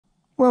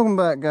Welcome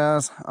back,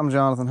 guys. I'm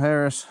Jonathan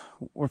Harris.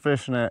 We're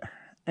fishing at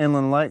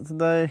Inland Lake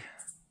today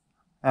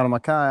out of my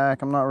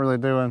kayak. I'm not really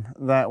doing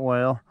that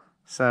well,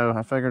 so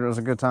I figured it was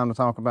a good time to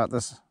talk about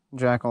this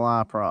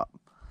jackall iprop.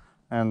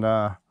 And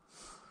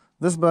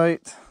this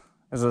bait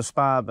is a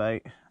spy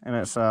bait, and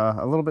it's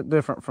a little bit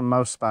different from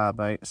most spy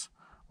baits,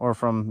 or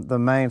from the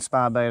main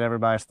spy bait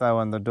everybody's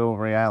throwing, the dual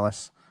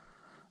realis.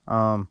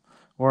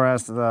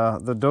 Whereas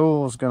the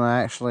dual is going to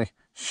actually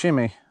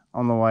shimmy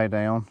on the way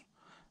down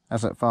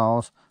as it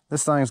falls.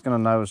 This thing's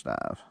going to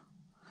nosedive.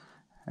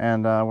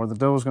 And where the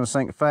dual is going to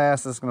sink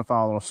fast, it's going to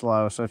fall a little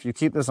slow. So if you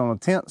keep this on a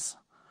tense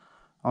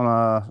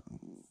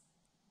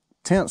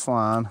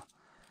line,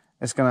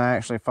 it's going to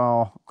actually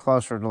fall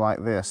closer to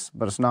like this,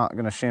 but it's not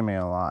going to shimmy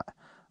a lot.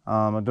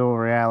 A dual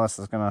realis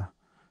is going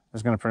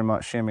to pretty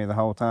much shimmy the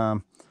whole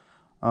time.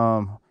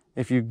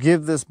 If you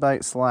give this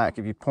bait slack,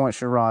 if you point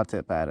your rod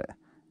tip at it,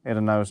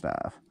 it'll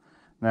nosedive.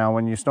 Now,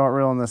 when you start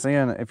reeling this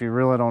in, if you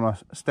reel it on a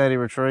steady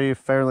retrieve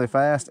fairly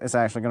fast, it's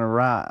actually going to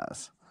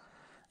rise.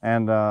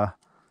 And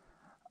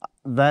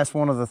that's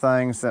one of the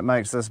things that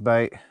makes this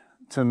bait,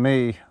 to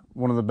me,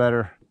 one of the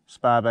better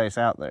spy baits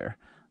out there.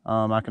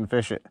 I can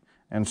fish it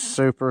in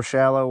super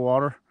shallow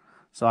water,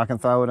 so I can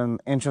throw it in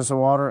inches of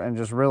water and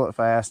just reel it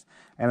fast,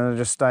 and it'll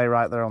just stay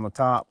right there on the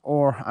top.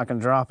 Or I can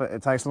drop it.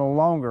 It takes a little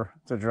longer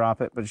to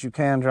drop it, but you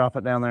can drop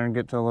it down there and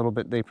get to a little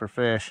bit deeper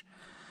fish.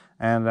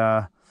 And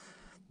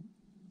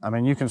I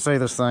mean, you can see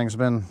this thing's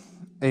been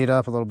eat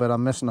up a little bit.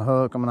 I'm missing the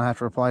hook. I'm going to have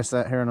to replace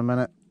that here in a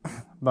minute.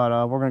 But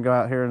we're going to go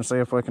out here and see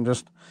if we can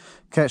just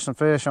catch some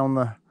fish on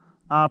the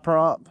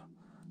iprop.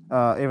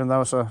 Even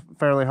though it's a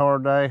fairly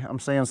hard day, I'm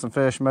seeing some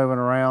fish moving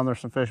around.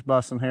 There's some fish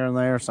busting here and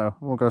there, so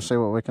we'll go see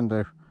what we can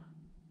do.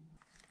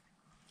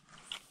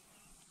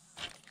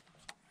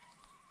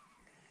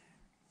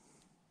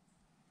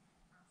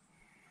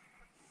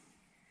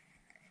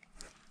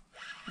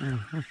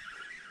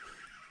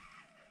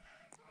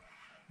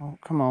 Oh,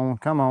 come on,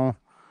 come on.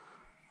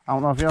 I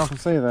don't know if y'all can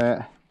see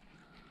that.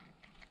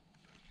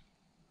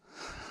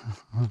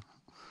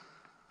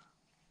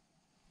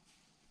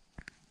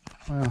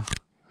 Well,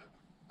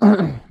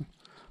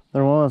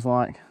 there was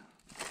like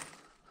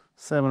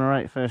 7 or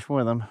 8 fish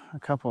with them, a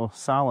couple of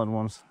solid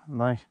ones,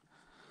 and they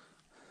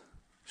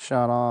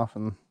shot off,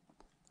 and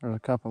there's a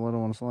couple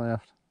little ones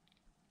left.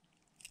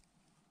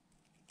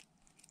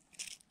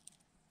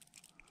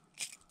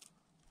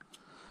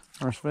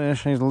 First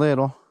fish, he's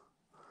little,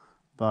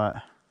 but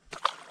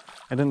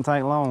it didn't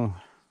take long.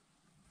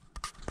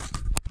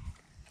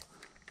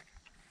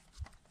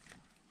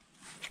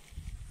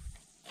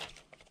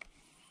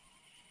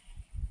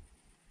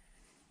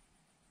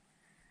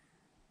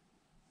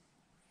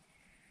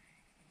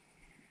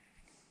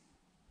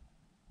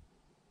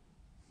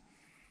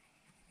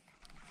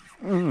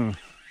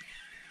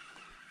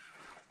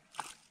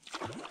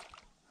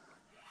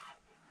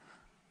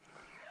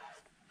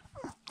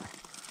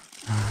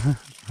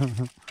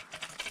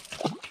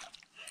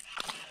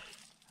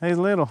 He's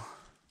little.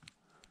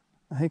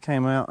 He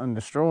came out and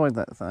destroyed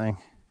that thing.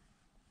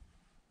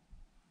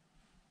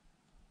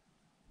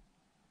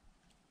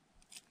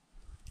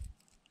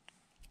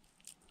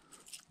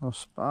 Those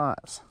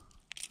spots.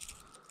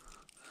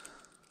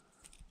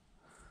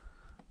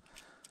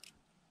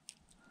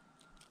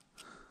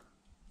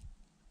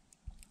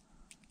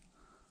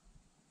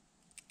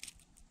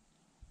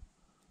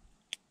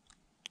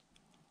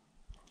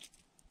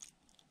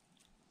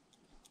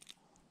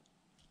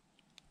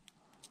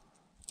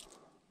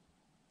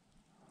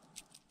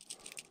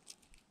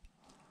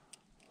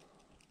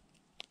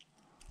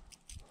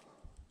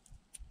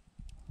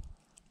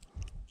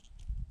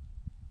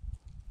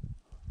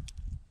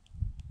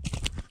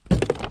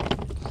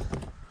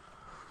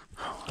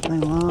 They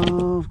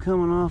love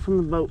coming off in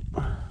the boat.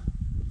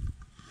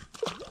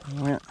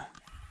 Went.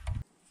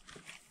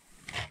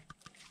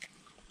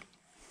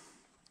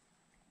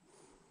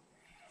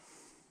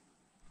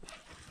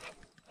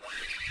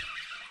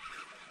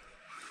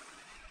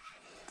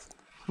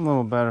 A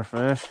little better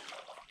fish.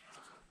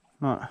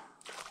 Not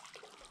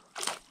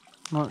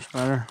much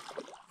better.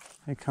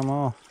 They come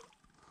off.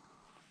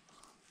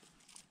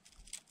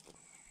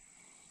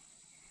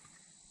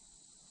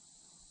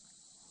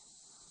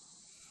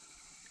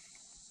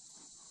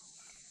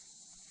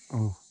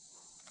 Oh.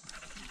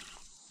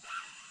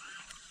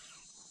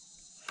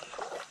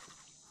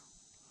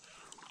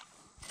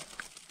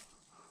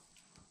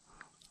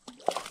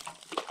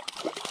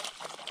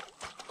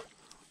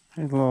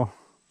 He's a little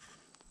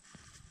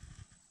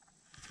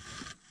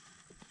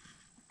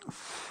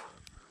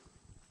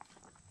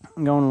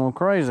going a little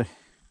crazy.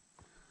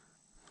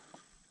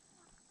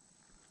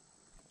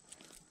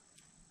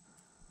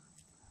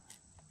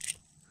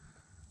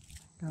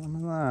 Got him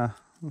in the eye.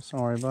 I'm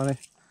sorry, buddy.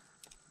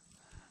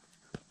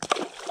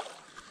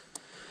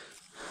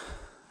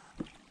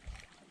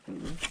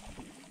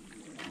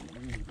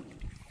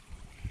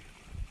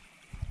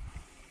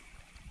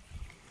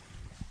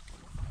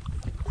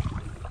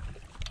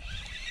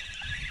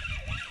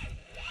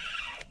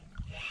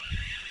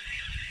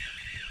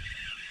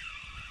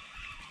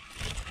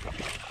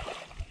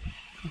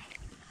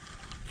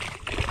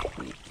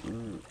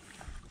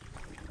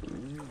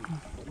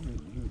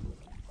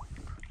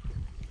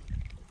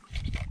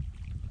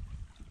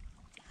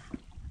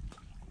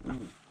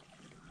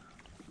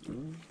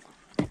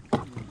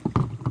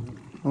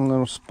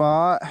 little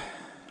spot.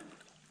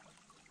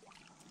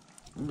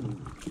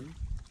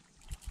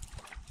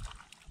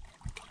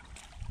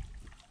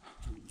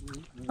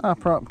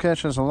 Iprop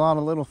catches a lot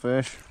of little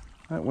fish.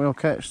 It will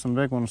catch some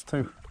big ones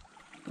too.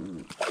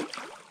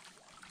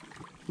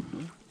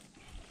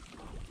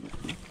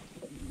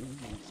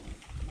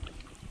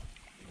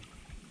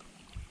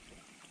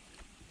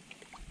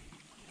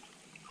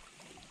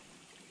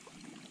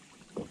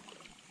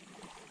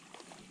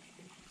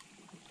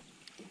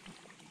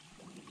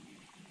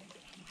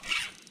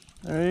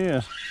 There he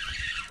is.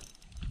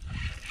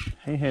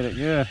 He hit it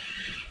good.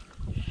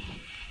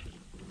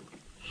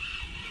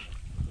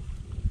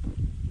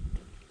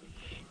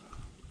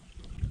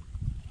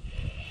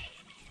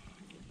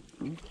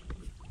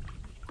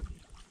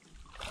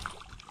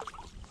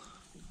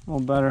 A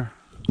little better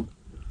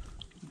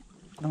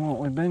than what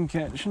we've been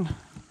catching.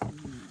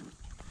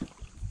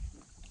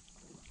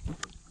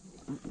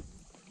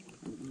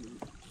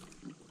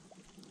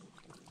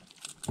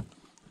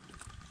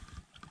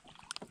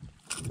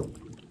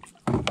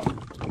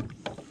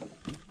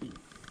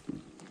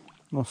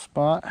 Little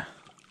spot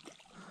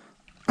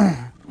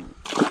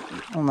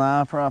on the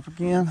iprop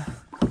again.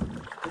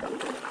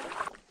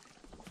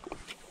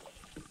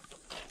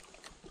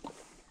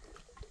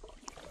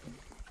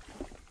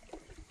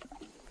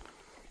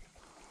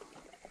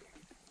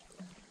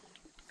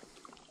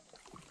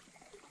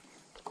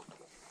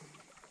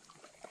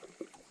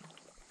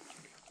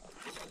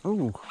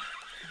 Ooh.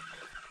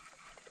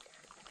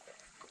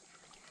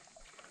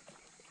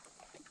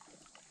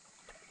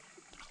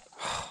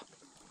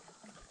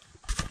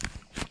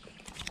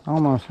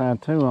 Almost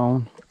had two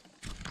on.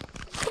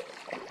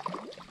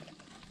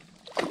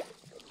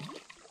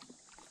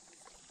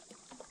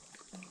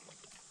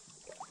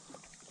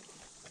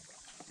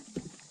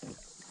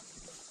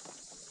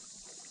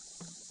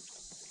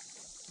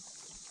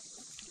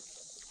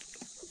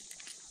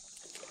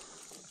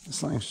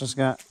 This thing's just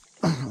got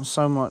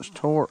so much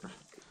torque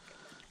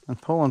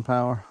and pulling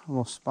power. A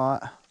little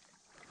spot.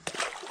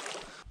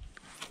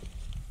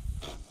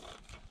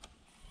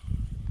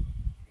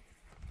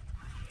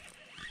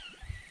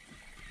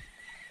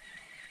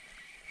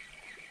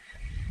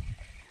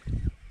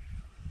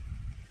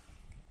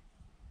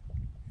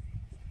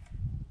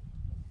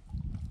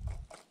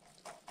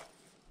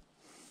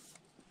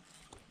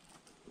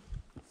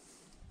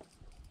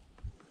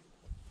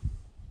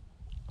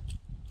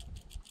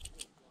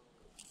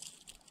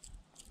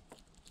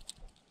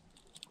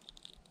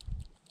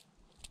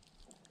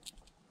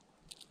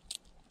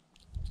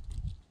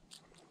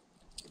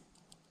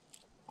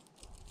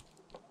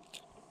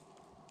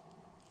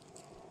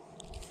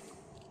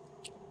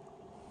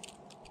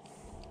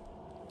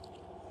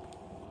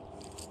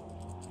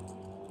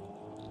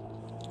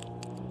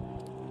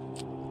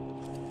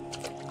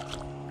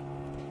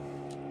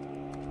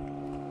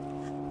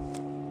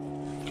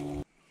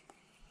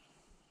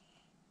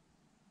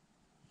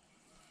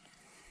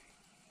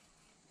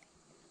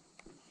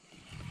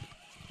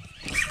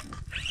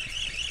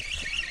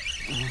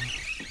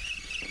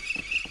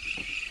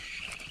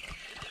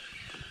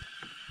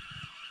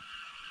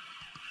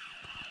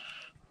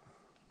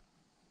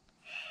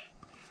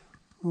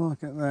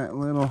 Look at that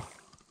little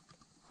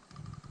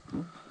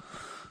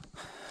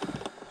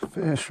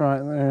fish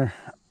right there.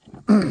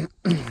 Look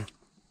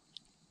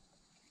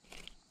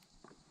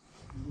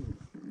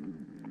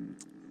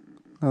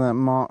at that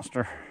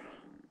monster.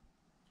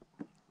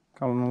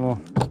 Call him a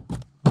little.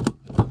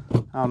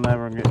 I'll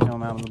never get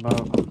him out of the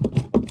boat.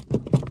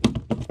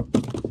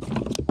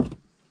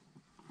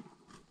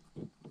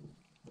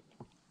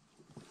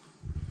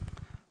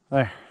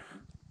 There.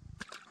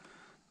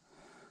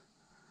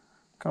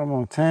 Caught him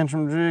on a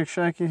tantrum jig,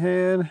 shaky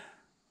head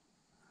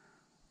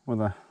with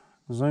a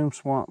zoom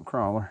swamp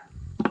crawler.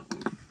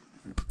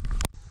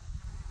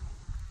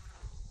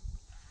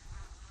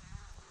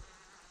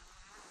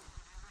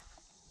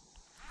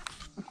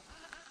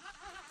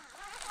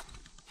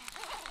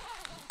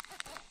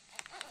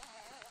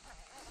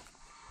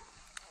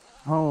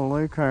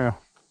 Holy cow.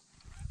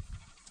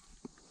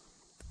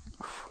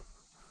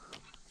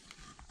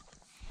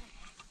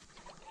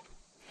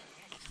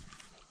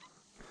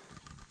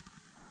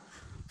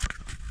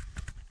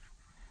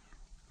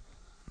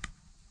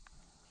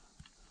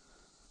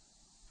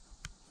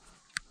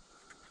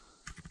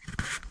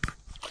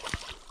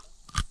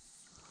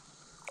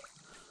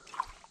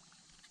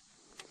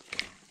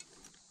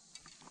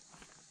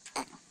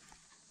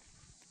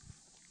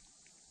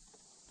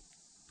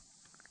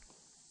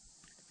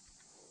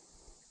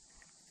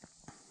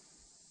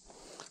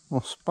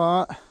 Little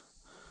spot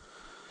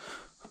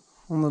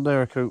on the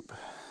dare coop.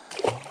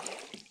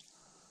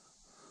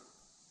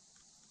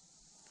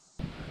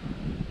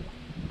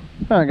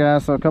 Alright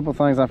guys, so a couple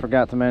things I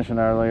forgot to mention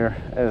earlier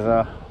is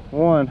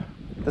one,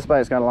 this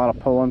bait's got a lot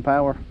of pulling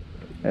power.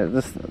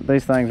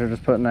 These things are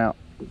just putting out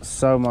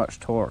so much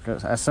torque.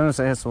 As soon as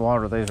it hits the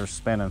water, these are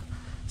spinning.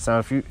 So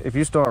if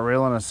you start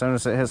reeling as soon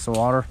as it hits the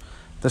water,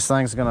 this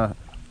thing's gonna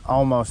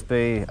almost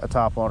be a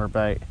topwater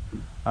bait.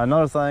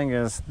 Another thing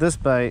is this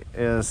bait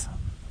is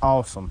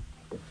awesome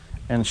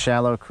in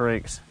shallow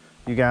creeks.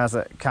 you guys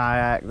that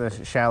kayak the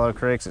shallow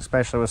creeks,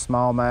 especially with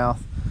smallmouth,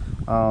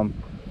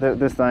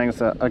 this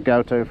thing's a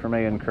go-to for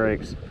me in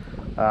creeks.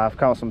 I've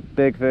caught some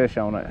big fish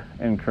on it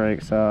in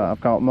creeks. I've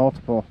caught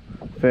multiple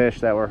fish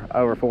that were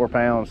over 4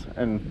 pounds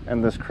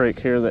in this creek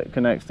here that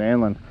connects to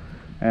inland,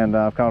 and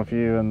I've caught a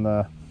few in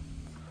the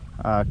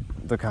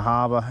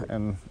Cahaba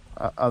and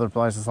other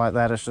places like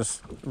that. It's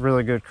just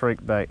really good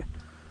creek bait.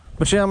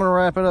 But yeah, I'm gonna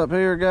wrap it up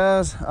here,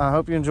 guys. I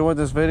hope you enjoyed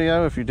this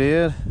video. If you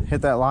did,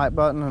 hit that like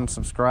button and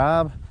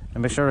subscribe,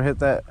 and be sure to hit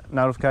that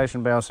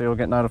notification bell so you'll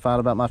get notified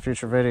about my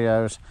future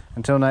videos.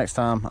 Until next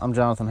time, I'm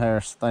Jonathan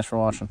Harris. Thanks for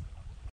watching.